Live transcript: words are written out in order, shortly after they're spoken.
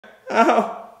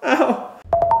Ow! Ow!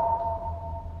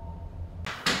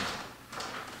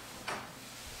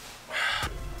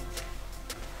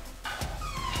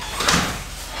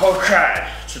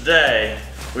 Okay, today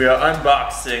we are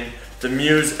unboxing the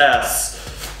Muse S.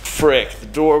 Frick, the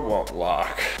door won't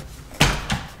lock.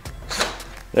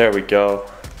 There we go.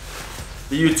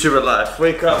 The YouTuber life.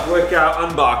 Wake up, work out,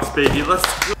 unbox, baby. Let's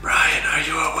go. Brian, are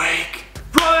you awake?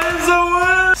 Brian's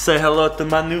awake! Say hello to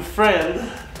my new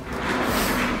friend.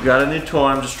 Got a new toy,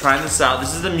 I'm just trying this out.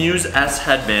 This is the Muse S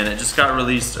headband. It just got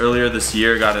released earlier this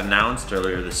year, got announced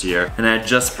earlier this year. And I had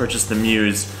just purchased the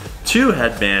Muse 2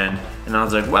 headband. And I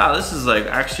was like, wow, this is like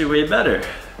actually way better.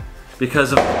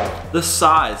 Because of the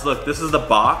size. Look, this is the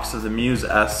box of the Muse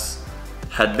S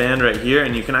headband right here.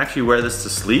 And you can actually wear this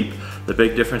to sleep. The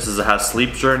big difference is it has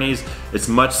sleep journeys. It's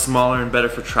much smaller and better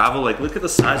for travel. Like, look at the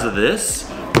size of this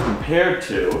compared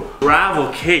to the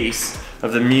travel case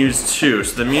of the Muse 2.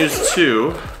 So the Muse 2,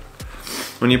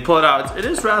 when you pull it out, it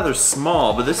is rather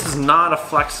small, but this is not a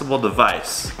flexible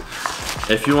device.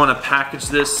 If you want to package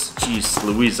this, geez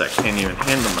Louise, I can't even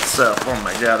handle myself. Oh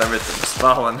my god, everything's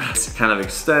falling. It kind of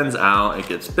extends out, it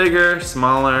gets bigger,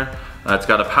 smaller. It's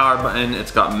got a power button, it's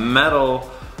got metal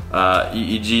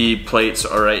EEG plates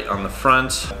right on the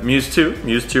front. Muse 2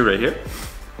 right here.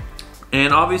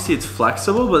 And obviously it's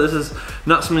flexible, but this is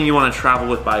not something you want to travel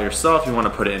with by yourself. You want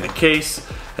to put it in a case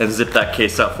and zip that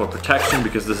case up for protection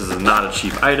because this is not a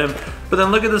cheap item. But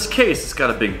then look at this case. It's got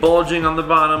a big bulging on the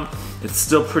bottom. It's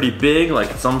still pretty big,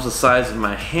 like it's almost the size of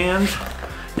my hand.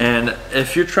 And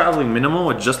if you're traveling minimal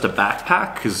with just a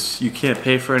backpack, because you can't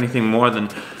pay for anything more than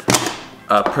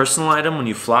a personal item when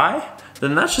you fly,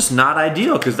 then that's just not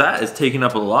ideal because that is taking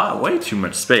up way too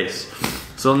much space.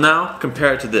 So now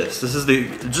compare it to this. This is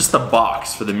just the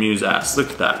box for the Muse S.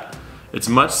 Look at that. It's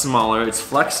much smaller, it's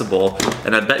flexible,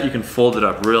 and I bet you can fold it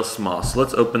up real small. So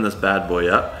let's open this bad boy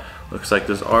up. Looks like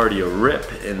there's already a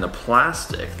rip in the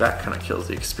plastic. That kind of kills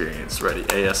the experience. Ready,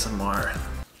 ASMR.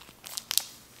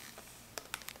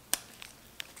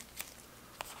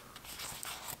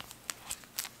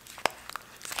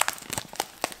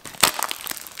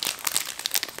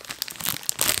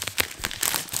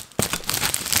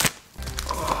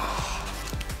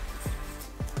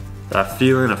 That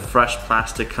feeling of fresh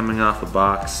plastic coming off a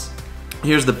box.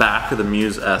 Here's the back of the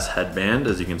Muse S headband.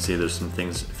 As you can see, there's some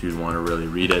things if you'd want to really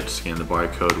read it, scan the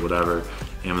barcode, whatever.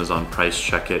 Amazon price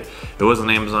check it. It wasn't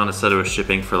Amazon, it said it was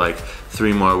shipping for like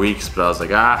 3 more weeks, but I was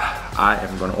like, I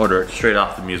am gonna order it straight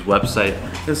off the Muse website,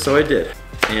 and so I did.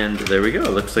 And there we go,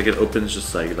 it looks like it opens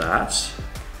just like that.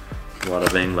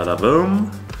 Bada bing, bada boom.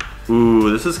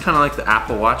 Ooh, this is kind of like the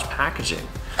Apple Watch packaging.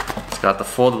 It's got the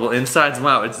foldable insides.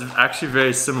 Wow, it's actually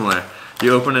very similar.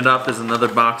 You open it up, there's another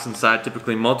box inside,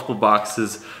 typically multiple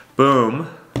boxes. Boom.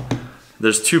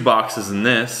 There's 2 boxes in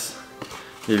this.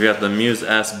 You've got the Muse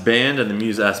S band and the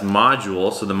Muse S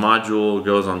module. So the module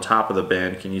goes on top of the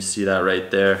band. Can you see that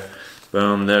right there?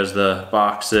 Boom, there's the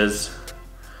boxes,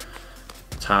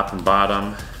 top and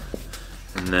bottom.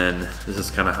 And then this is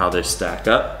kind of how they stack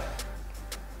up.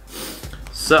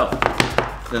 So,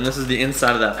 then this is the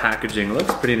inside of that packaging. It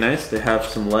looks pretty nice. They have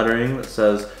some lettering that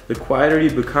says, the quieter you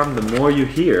become, the more you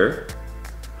hear.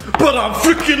 But I'm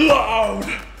freaking loud!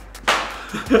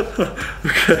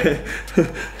 Okay.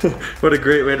 What a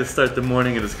great way to start the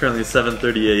morning. It is currently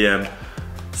 7:30 a.m.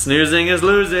 Snoozing is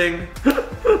losing.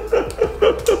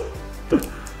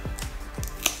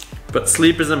 But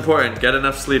sleep is important. Get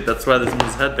enough sleep. That's why this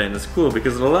Muse headband is cool,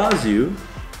 because it allows you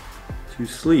to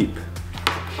sleep.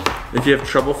 If you have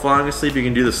trouble falling asleep, you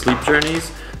can do the sleep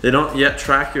journeys. They don't yet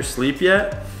track your sleep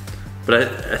yet, but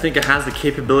I think it has the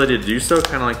capability to do so,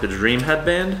 kind of like the Dream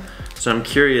headband. So I'm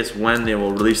curious when they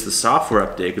will release the software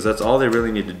update, because that's all they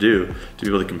really need to do to be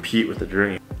able to compete with the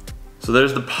Dream. So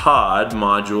there's the pod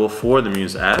module for the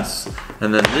Muse S,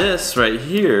 and then this right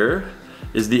here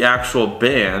is the actual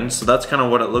band. So that's kind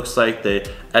of what it looks like. They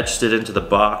etched it into the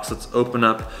box. Let's open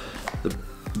up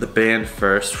the band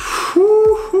first.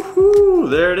 Whoo,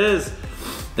 there it is.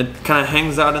 It kind of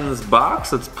hangs out in this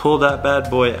box. Let's pull that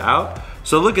bad boy out.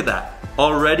 So look at that.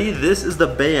 Already, this is the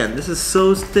band. This is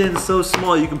so thin, so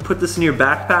small. You can put this in your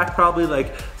backpack, probably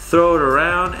like throw it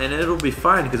around, and it'll be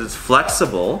fine because it's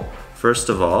flexible, first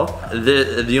of all.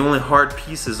 The only hard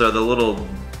pieces are the little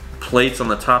plates on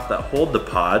the top that hold the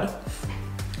pod.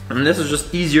 And this is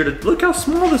just easier to, look how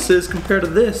small this is compared to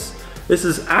this. This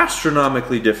is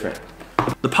astronomically different.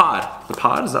 The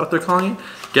pod, is that what they're calling it?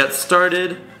 Get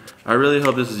started. I really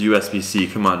hope this is USB-C.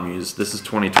 Come on, Muse. This is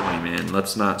 2020, man.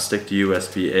 Let's not stick to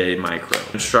USB-A micro.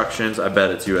 Instructions, I bet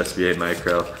it's USB-A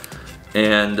micro.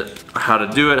 And how to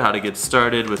do it, how to get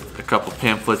started with a couple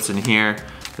pamphlets in here.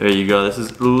 There you go. This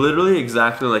is literally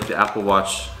exactly like the Apple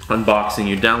Watch unboxing.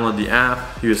 You download the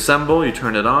app, you assemble, you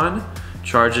turn it on,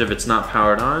 charge it if it's not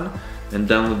powered on, and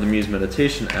download the Muse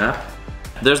meditation app.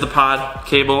 There's the pod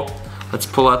cable. Let's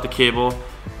pull out the cable.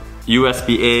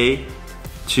 USB-A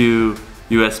to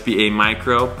USB-A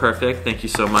micro. Perfect. Thank you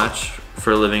so much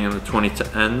for living in the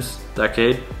 2010s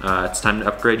decade. It's time to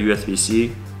upgrade.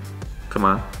 USB-C. Come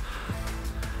on.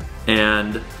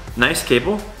 And nice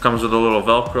cable. Comes with a little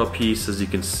Velcro piece, as you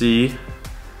can see.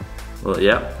 Well,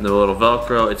 yeah, the little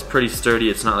Velcro. It's pretty sturdy.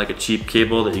 It's not like a cheap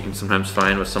cable that you can sometimes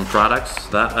find with some products.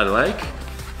 That I like.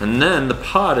 And then the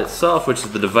pod itself, which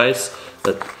is the device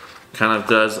that kind of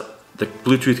does the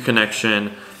Bluetooth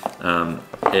connection.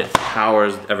 It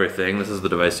powers everything. This is the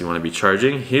device you want to be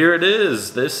charging. Here it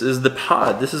is. This is the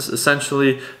pod. This is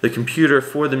essentially the computer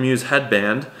for the Muse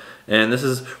headband. And this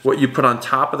is what you put on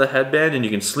top of the headband, and you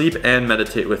can sleep and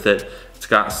meditate with it. It's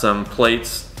got some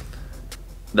plates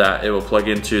that it will plug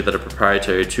into that are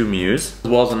proprietary to Muse, as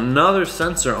well as another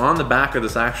sensor on the back of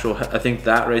this actual, I think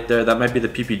that right there, that might be the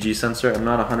PPG sensor. I'm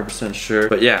not 100% sure.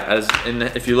 But yeah,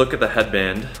 if you look at the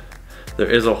headband, there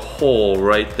is a hole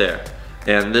right there.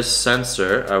 And this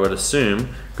sensor, I would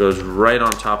assume, goes right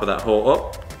on top of that hole.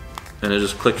 Oh, and it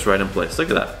just clicks right in place. Look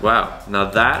at that. Wow. Now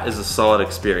that is a solid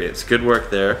experience. Good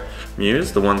work there,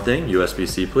 Muse. The one thing,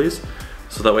 USB-C please.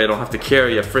 So that way I don't have to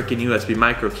carry a freaking USB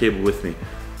micro cable with me.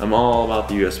 I'm all about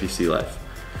the USB-C life.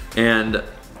 And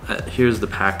here's the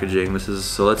packaging.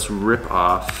 So let's rip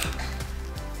off.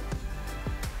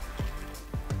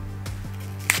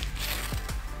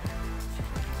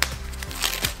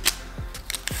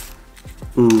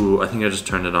 Ooh, I think I just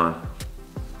turned it on.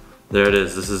 There it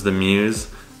is. This is the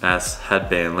Muse S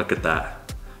headband. Look at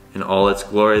that. In all its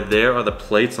glory. There are the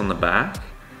plates on the back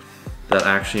that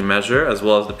actually measure, as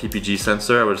well as the PPG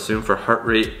sensor, I would assume, for heart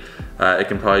rate. It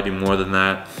can probably do more than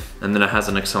that. And then it has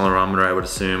an accelerometer, I would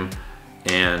assume.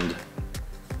 And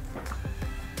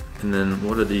then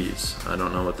what are these? I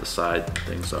don't know what the side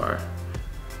things are.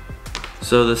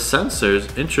 So the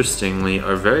sensors, interestingly,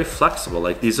 are very flexible.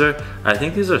 Like these are, I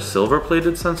think these are silver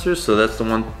plated sensors. So that's the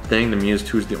one thing. The Muse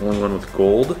 2 is the only one with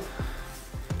gold.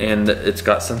 And it's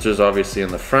got sensors obviously in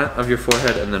the front of your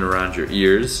forehead and then around your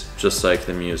ears, just like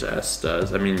the Muse S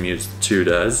does. I mean, Muse 2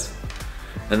 does.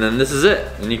 And then this is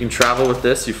it. And you can travel with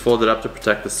this. You fold it up to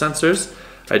protect the sensors.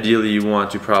 Ideally, you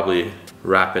want to probably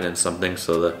wrap it in something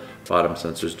so the bottom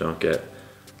sensors don't get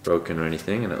broken or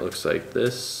anything. And it looks like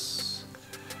this.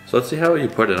 So let's see how you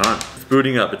put it on. It's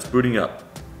booting up, it's booting up.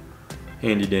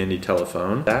 Handy dandy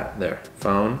telephone. That, there,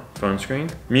 phone screen.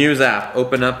 Muse app,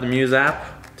 open up the Muse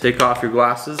app. Take off your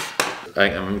glasses.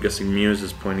 I'm guessing Muse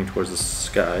is pointing towards the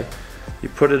sky. You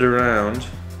put it around,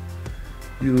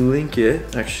 you link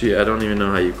it. Actually, I don't even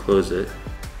know how you close it.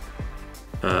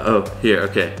 Oh, here,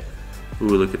 okay. Ooh,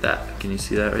 look at that. Can you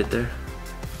see that right there?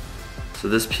 So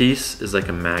this piece is like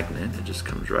a magnet. It just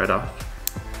comes right off.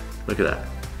 Look at that.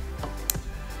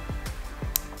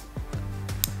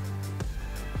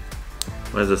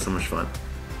 Why is this so much fun?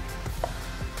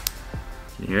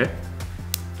 Can you hear it?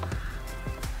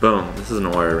 Boom, this is an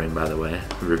Aura ring, by the way.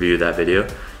 I reviewed that video.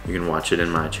 You can watch it in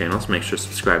my channel, so make sure to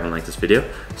subscribe and like this video.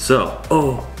 So,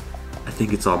 oh, I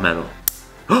think it's all metal.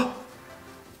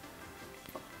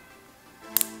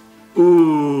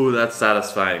 Ooh, that's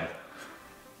satisfying.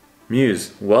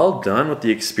 Muse, well done with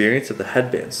the experience of the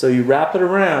headband. So you wrap it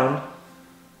around,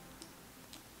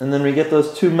 and then we get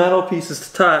those two metal pieces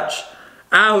to touch.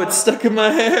 Ow, it's stuck in my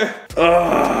hair.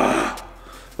 Ugh.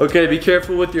 Okay, be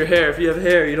careful with your hair. If you have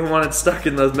hair, you don't want it stuck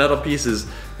in those metal pieces.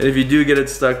 And if you do get it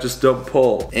stuck, just don't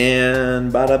pull.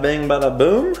 And bada bing, bada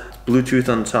boom. Bluetooth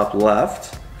on the top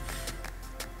left.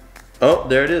 Oh,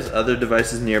 there it is. Other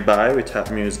devices nearby. We tap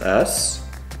Muse S.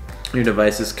 Your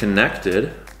device is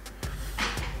connected.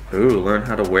 Ooh, learn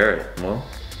how to wear it. Well,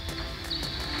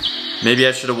 maybe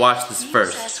I should have watched this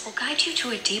first. Muse S will guide you to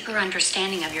a deeper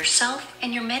understanding of yourself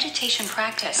and your meditation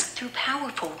practice through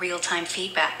powerful real-time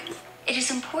feedback. It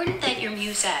is important that your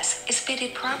Muse S is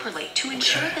fitted properly to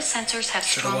ensure the sensors have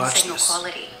strong signal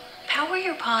quality. Power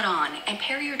your pod on and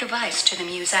pair your device to the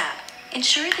Muse app.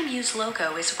 Ensure the Muse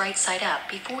logo is right side up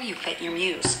before you fit your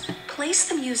Muse. Place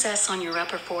the Muse S on your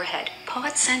upper forehead,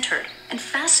 pod centered, and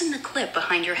fasten the clip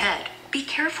behind your head. Be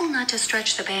careful not to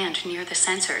stretch the band near the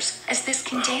sensors, as this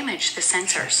can damage the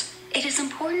sensors. It is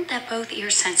important that both ear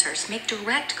sensors make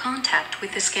direct contact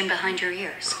with the skin behind your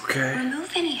ears. Okay.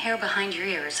 Remove any hair behind your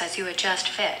ears as you adjust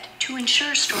fit to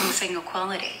ensure strong signal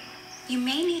quality. You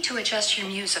may need to adjust your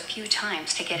Muse a few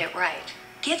times to get it right.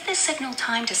 Give the signal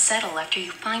time to settle after you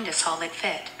find a solid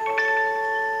fit.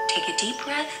 Take a deep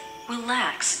breath,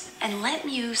 relax, and let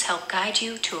Muse help guide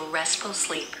you to a restful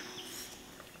sleep.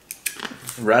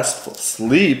 restful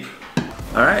sleep.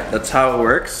 All right, that's how it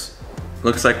works.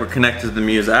 Looks like we're connected to the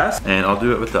Muse S, and I'll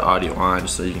do it with the audio on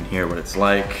just so you can hear what it's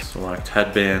like. Select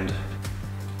headband.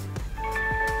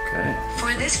 Okay.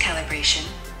 For this calibration,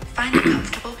 find a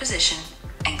comfortable position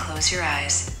and close your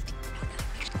eyes.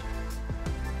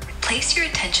 Place your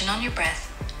attention on your breath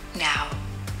now.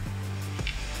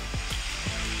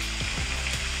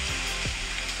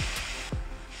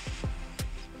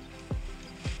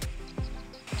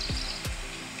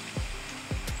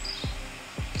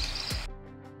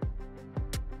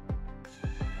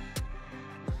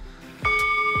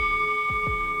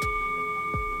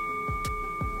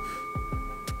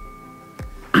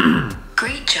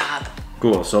 Great job.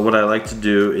 Cool, so what I like to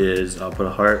do is I'll put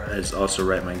a heart, I just also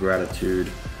write my gratitude,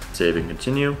 save and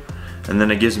continue, and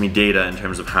then it gives me data in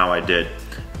terms of how I did.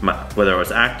 Whether I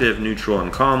was active, neutral,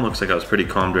 and calm. Looks like I was pretty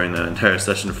calm during that entire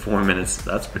session, 4 minutes,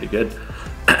 that's pretty good.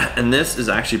 And this is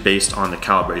actually based on the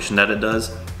calibration that it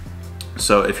does.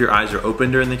 So if your eyes are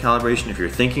open during the calibration, if you're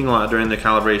thinking a lot during the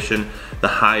calibration, the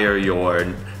higher your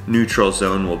neutral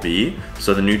zone will be.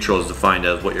 So the neutral is defined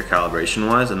as what your calibration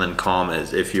was, and then calm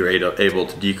is if you're able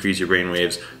to decrease your brain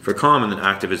waves for calm, and then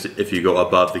active is if you go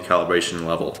above the calibration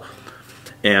level.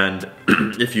 And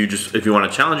if you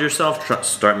want to challenge yourself,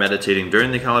 start meditating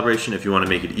during the calibration. If you want to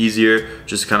make it easier,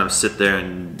 just kind of sit there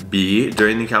and be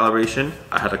during the calibration.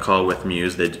 I had a call with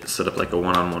Muse. They set up like a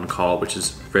one-on-one call, which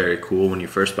is very cool when you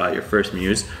first buy your first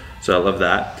Muse. So I love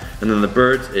that. And then the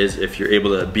birds is if you're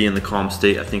able to be in the calm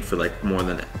state, I think for like more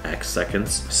than X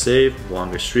seconds. Save,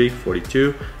 longer streak,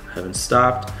 42. I haven't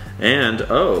stopped. And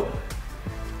oh,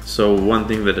 so one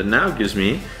thing that it now gives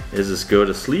me is this go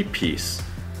to sleep piece.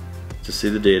 To see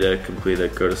the data, complete a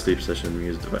go to sleep session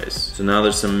Muse device. So now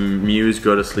there's some Muse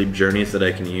go to sleep journeys that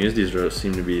I can use. These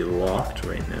seem to be locked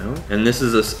right now. And this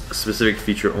is a specific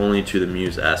feature only to the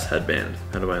Muse S headband.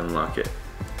 How do I unlock it?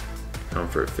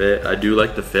 Comfort fit. I do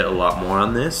like the fit a lot more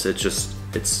on this. It's just,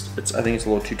 I think it's a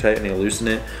little too tight and I loosen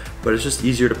it, but it's just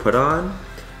easier to put on.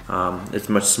 It's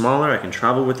much smaller, I can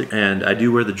travel with it, and I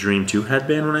do wear the Dream 2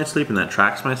 headband when I sleep, and that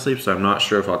tracks my sleep, so I'm not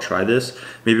sure if I'll try this.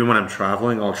 Maybe when I'm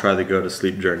traveling, I'll try the go to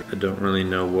sleep journey. I don't really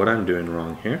know what I'm doing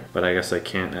wrong here, but I guess I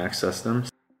can't access them.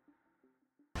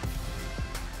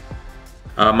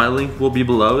 My link will be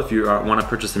below if you want to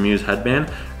purchase the Muse headband.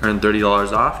 Earn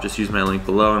 $30 off, just use my link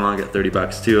below and I'll get 30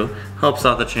 bucks too. Helps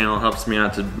out the channel, helps me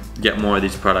out to get more of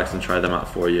these products and try them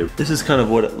out for you. This is kind of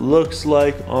what it looks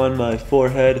like on my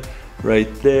forehead.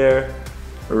 Right there,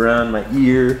 around my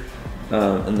ear,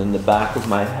 and then the back of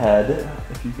my head,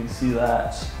 if you can see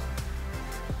that.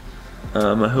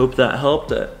 I hope that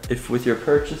helped. If with your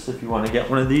purchase, if you want to get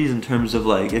one of these, in terms of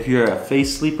like, if you're a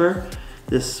face sleeper,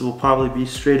 this will probably be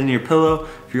straight into your pillow.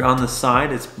 If you're on the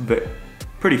side, it's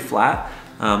pretty flat.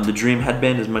 The Dream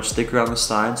headband is much thicker on the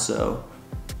side, so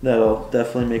that'll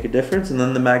definitely make a difference. And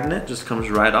then the magnet just comes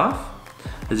right off.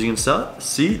 As you can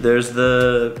see, there's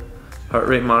the heart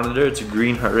rate monitor. It's a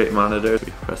green heart rate monitor.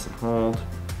 Press and hold.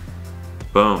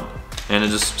 Boom. And it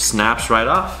just snaps right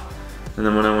off. And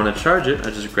then when I want to charge it, I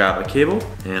just grab a cable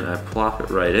and I plop it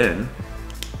right in.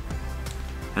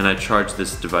 And I charge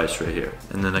this device right here.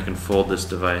 And then I can fold this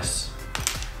device.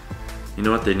 You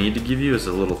know what they need to give you is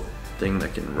a little thing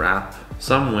that can wrap.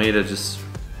 Some way to just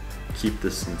keep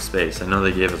this in space. I know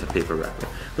they gave us a paper wrapper.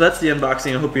 But that's the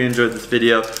unboxing. I hope you enjoyed this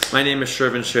video. My name is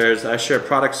Shervin Shares. I share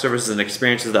products, services, and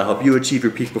experiences that help you achieve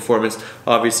your peak performance.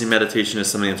 Obviously, meditation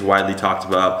is something that's widely talked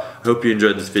about. I hope you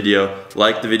enjoyed this video.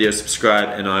 Like the video, subscribe,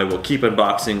 and I will keep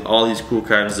unboxing all these cool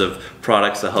kinds of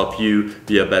products that help you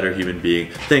be a better human being.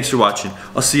 Thanks for watching.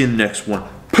 I'll see you in the next one.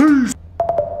 Peace!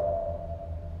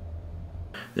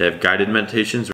 They have guided meditations.